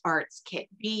Language Arts Kit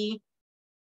B.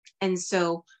 And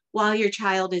so while your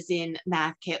child is in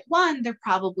Math Kit 1, they're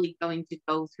probably going to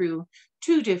go through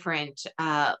 2 different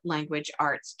language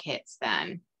arts kits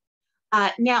then.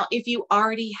 Now, if you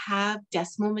already have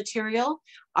decimal material,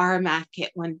 our Math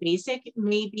Kit 1 Basic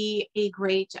may be a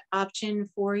great option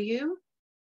for you.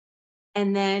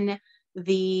 And then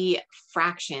the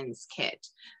Fractions Kit.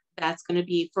 That's going to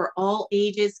be for all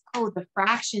ages. Oh, the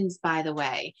fractions, by the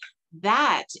way,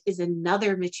 that is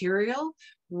another material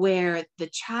where the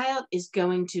child is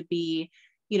going to be,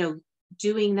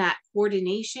 doing that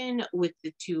coordination with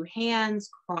the 2 hands,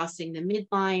 crossing the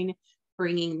midline,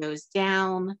 bringing those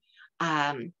down.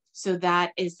 So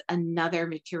that is another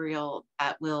material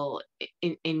that will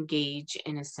engage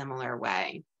in a similar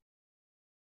way.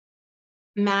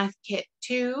 Math Kit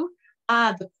 2,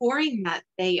 the pouring that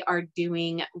they are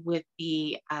doing with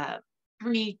the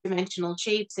 3-dimensional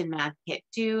shapes in Math Kit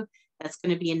 2, that's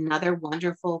going to be another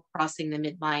wonderful crossing the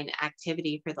midline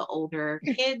activity for the older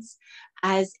kids,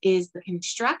 as is the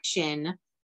construction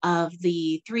of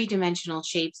the 3-dimensional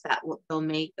shapes that they'll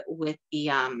make with the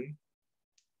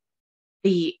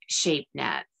shape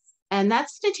nets. And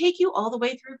that's to take you all the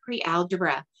way through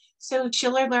pre-algebra. So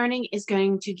Schiller Learning is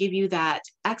going to give you that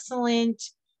excellent,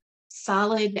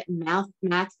 solid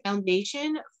math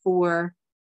foundation for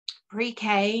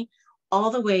pre-K all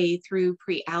the way through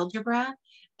pre-algebra.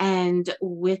 And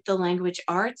with the language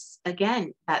arts,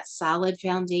 again, that solid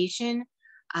foundation,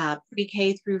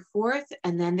 pre-K through fourth,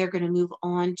 and then they're going to move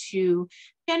on to,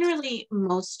 generally,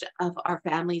 most of our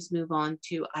families move on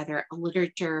to either a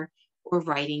literature or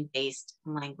writing-based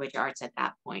language arts at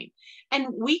that point. And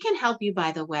we can help you,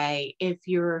 by the way, if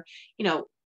you're,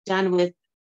 done with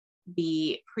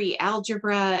the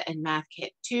pre-algebra and Math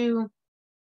Kit 2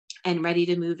 and ready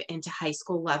to move into high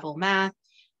school level math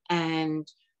and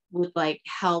would like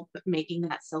help making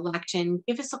that selection,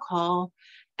 give us a call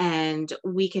and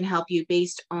we can help you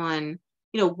based on,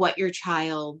 what your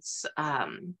child's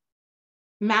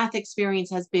math experience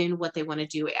has been, what they want to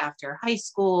do after high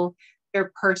school,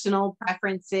 their personal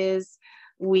preferences.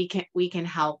 We can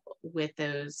help with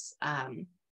those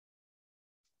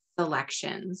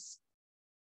selections.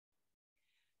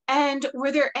 And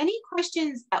were there any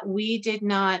questions that we did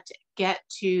not get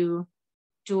to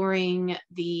during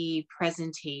the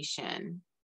presentation?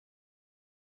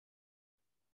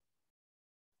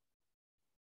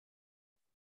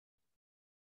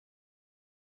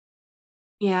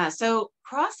 Yeah, so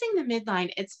crossing the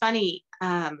midline, it's funny,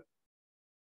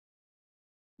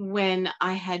 when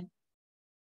I had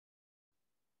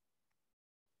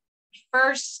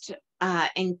first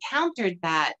encountered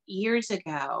that years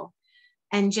ago,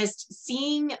 and just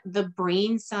seeing the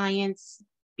brain science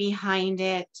behind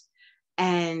it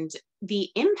and the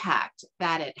impact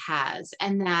that it has,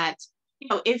 and that,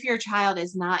 if your child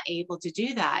is not able to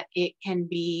do that, it can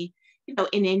be,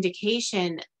 an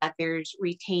indication that there's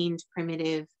retained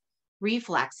primitive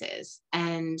reflexes.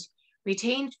 And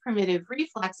retained primitive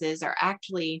reflexes are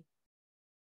actually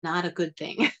not a good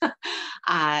thing.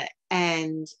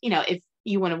 And, if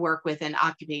you want to work with an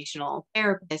occupational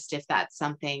therapist, if that's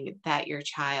something that your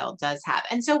child does have.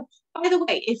 And so, by the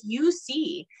way, if you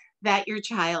see that your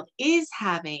child is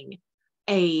having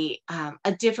a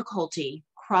difficulty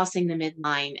crossing the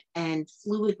midline and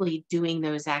fluidly doing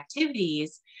those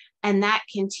activities. And that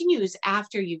continues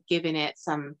after you've given it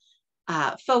some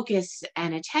focus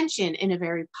and attention in a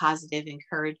very positive,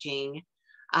 encouraging,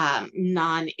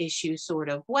 non-issue sort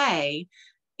of way.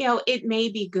 It may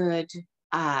be good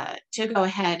to go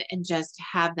ahead and just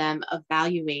have them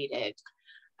evaluated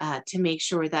to make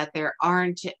sure that there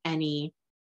aren't any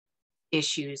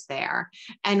issues there,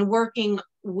 and working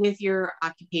with your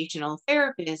occupational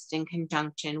therapist in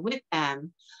conjunction with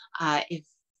them if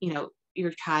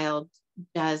your child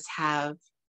does have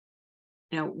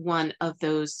one of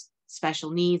those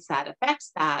special needs that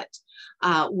affects that,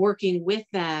 working with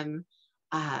them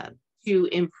to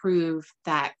improve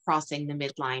that crossing the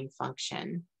midline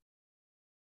function.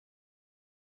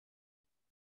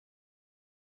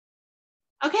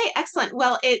 Okay, excellent.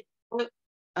 Well,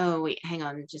 oh, wait, hang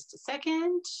on just a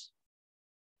second.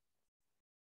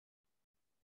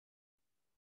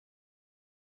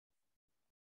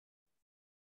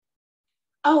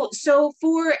 Oh, so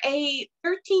for a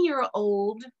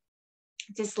 13-year-old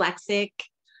dyslexic,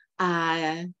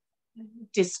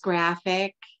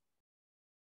 dysgraphic,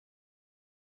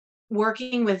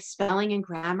 working with spelling and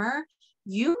grammar,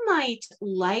 you might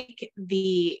like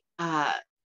the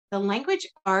language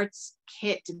arts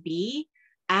kit B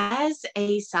as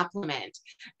a supplement.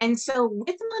 And so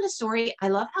with Montessori, I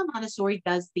love how Montessori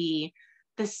does the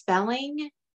spelling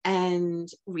and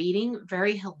reading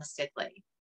very holistically,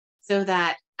 so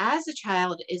that as a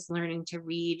child is learning to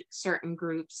read certain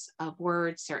groups of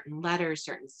words, certain letters,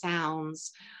 certain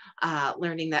sounds,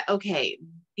 learning that, okay,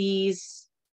 this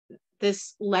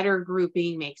letter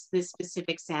grouping makes this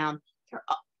specific sound,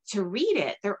 to read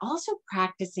it, they're also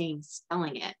practicing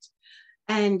spelling it.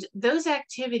 And those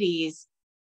activities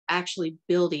actually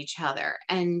build each other.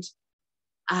 And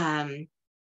a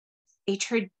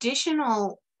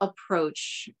traditional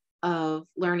approach of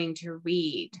learning to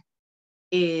read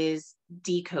is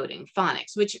decoding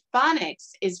phonics, which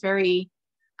phonics is very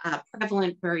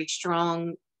prevalent, very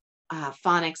strong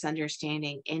phonics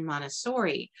understanding in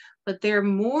Montessori, but they're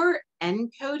more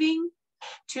encoding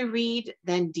to read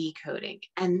than decoding.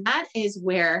 And that is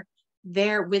where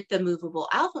they're, with the movable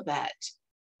alphabet,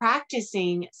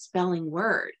 practicing spelling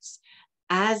words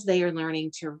as they are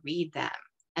learning to read them,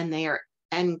 and they are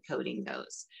encoding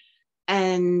those.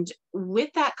 And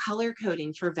with that color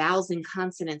coding for vowels and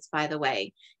consonants, by the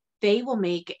way, they will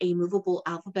make a movable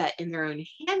alphabet in their own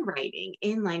handwriting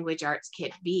in Language Arts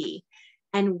Kit B.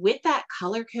 And with that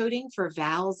color coding for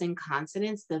vowels and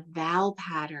consonants, the vowel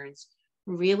patterns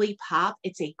really pop.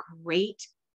 It's a great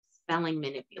spelling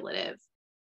manipulative.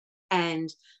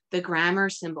 And the grammar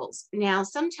symbols. Now,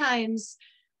 sometimes,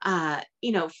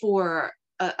 for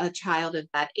a child of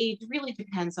that age, really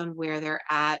depends on where they're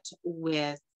at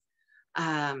with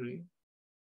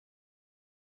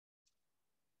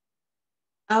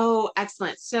oh,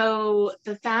 excellent. So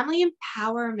the Family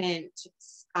Empowerment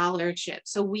Scholarship.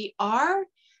 So we are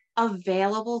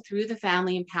available through the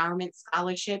Family Empowerment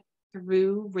Scholarship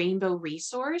through Rainbow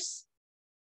Resource.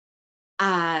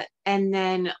 And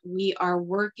then we are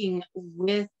working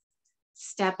with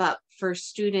Step Up for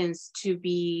students to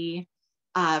be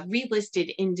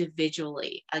relisted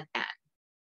individually again.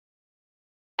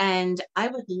 And I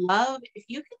would love if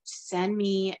you could send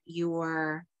me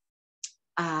your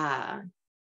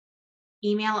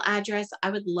email address. I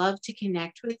would love to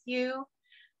connect with you.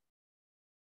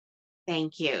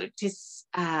 Thank you.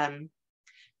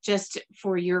 Just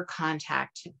for your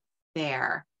contact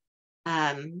there.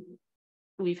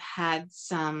 We've had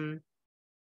some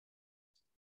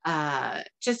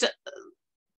just a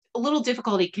little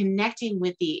difficulty connecting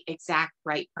with the exact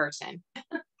right person.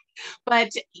 But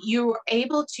you're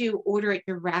able to order it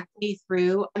directly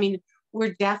through. I mean,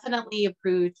 we're definitely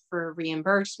approved for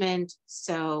reimbursement.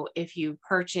 So if you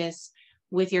purchase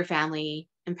with your Family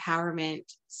Empowerment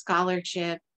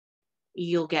Scholarship,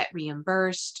 you'll get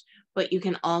reimbursed, but you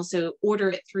can also order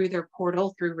it through their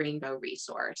portal through Rainbow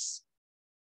Resource.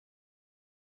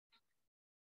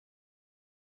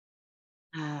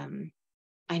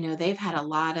 I know they've had a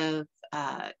lot of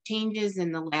changes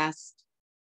in the last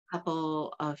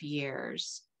couple of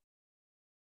years.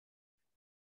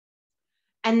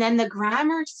 And then the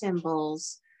grammar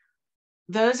symbols,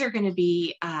 those are going to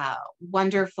be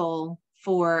wonderful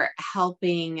for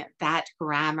helping that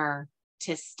grammar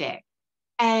to stick.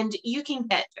 And you can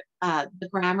get the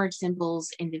grammar symbols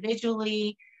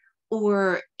individually,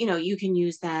 or you can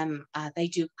use them. They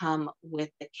do come with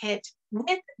the kit.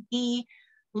 With the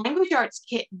Language Arts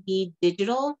Kit B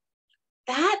digital,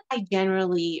 that I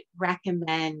generally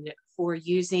recommend for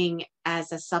using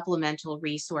as a supplemental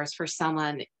resource for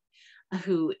someone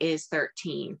who is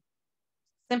 13,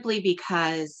 simply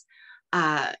because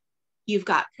you've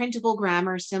got printable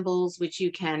grammar symbols, which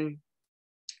you can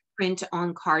print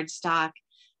on cardstock.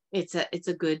 It's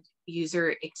a good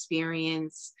user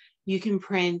experience. You can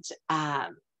print,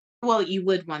 well, you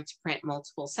would want to print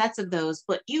multiple sets of those,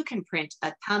 but you can print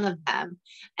a ton of them.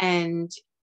 And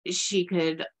she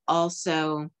could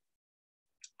also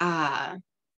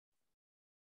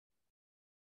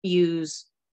use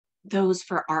those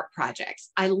for art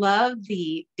projects. I love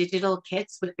the digital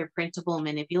kits with their printable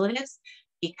manipulatives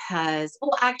because,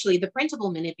 well, actually the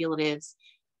printable manipulatives,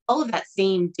 all of that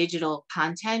same digital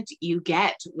content you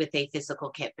get with a physical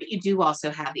kit, but you do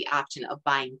also have the option of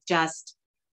buying just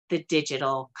the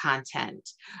digital content.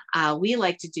 We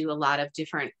like to do a lot of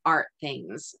different art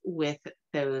things with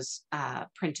those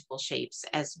printable shapes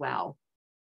as well.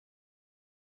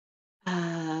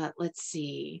 Let's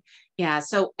see. Yeah,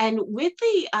 so, and with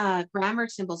the grammar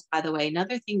symbols, by the way,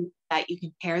 another thing that you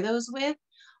can pair those with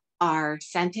are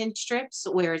sentence strips,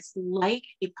 where it's like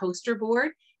a poster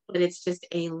board, but it's just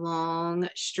a long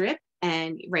strip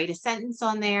and write a sentence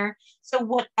on there. So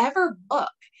whatever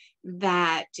book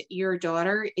that your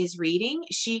daughter is reading,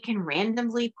 she can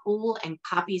randomly pull and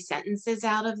copy sentences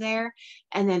out of there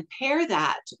and then pair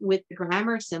that with the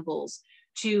grammar symbols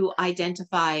to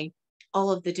identify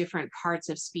all of the different parts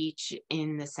of speech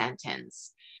in the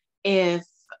sentence. If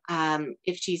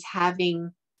she's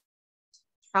having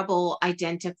trouble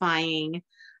identifying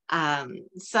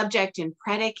subject and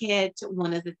predicate,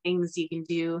 one of the things you can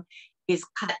do is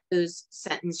cut those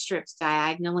sentence strips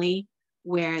diagonally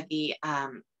where the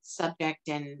subject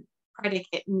and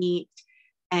predicate meet,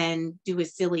 and do a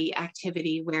silly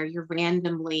activity where you're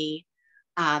randomly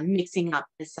mixing up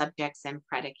the subjects and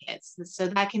predicates. So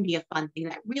that can be a fun thing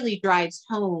that really drives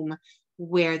home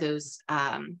where those,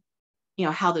 you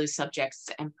know, how those subjects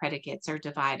and predicates are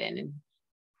divided and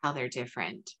how they're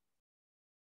different.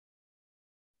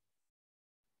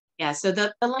 Yeah, so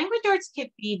the Language Arts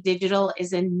Kit B Digital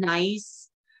is a nice,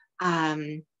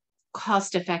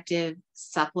 cost-effective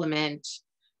supplement.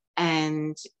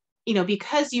 And, you know,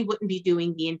 because you wouldn't be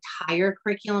doing the entire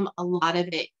curriculum, a lot of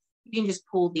it, you can just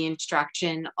pull the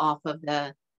instruction off of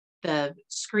the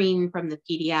screen from the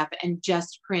PDF and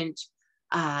just print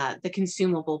the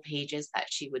consumable pages that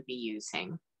she would be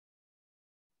using.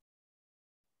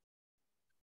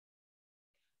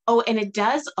 Oh, and it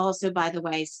does also, by the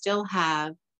way, still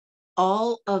have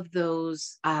all of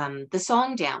those, the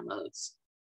song downloads.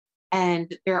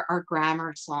 And there are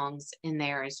grammar songs in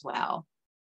there as well.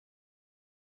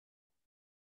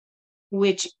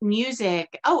 Which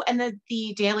music, oh, and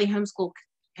the Daily Homeschool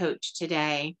Coach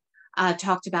today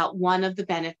talked about one of the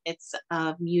benefits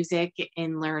of music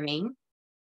in learning,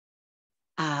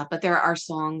 but there are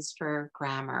songs for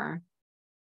grammar.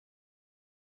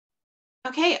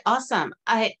 Okay, awesome.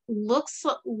 It looks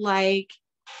like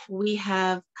we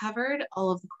have covered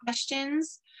all of the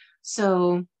questions.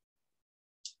 So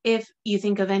if you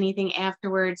think of anything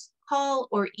afterwards, call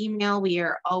or email. We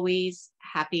are always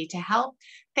happy to help.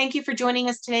 Thank you for joining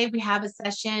us today. We have a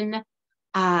session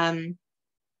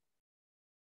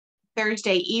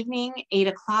Thursday evening, 8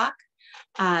 o'clock.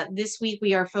 This week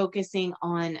we are focusing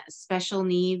on special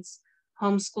needs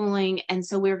homeschooling. And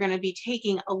so we're going to be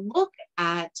taking a look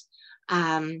at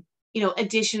you know,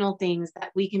 additional things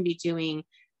that we can be doing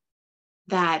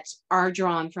that are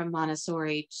drawn from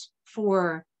Montessori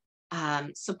for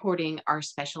supporting our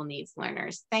special needs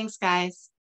learners. Thanks, guys.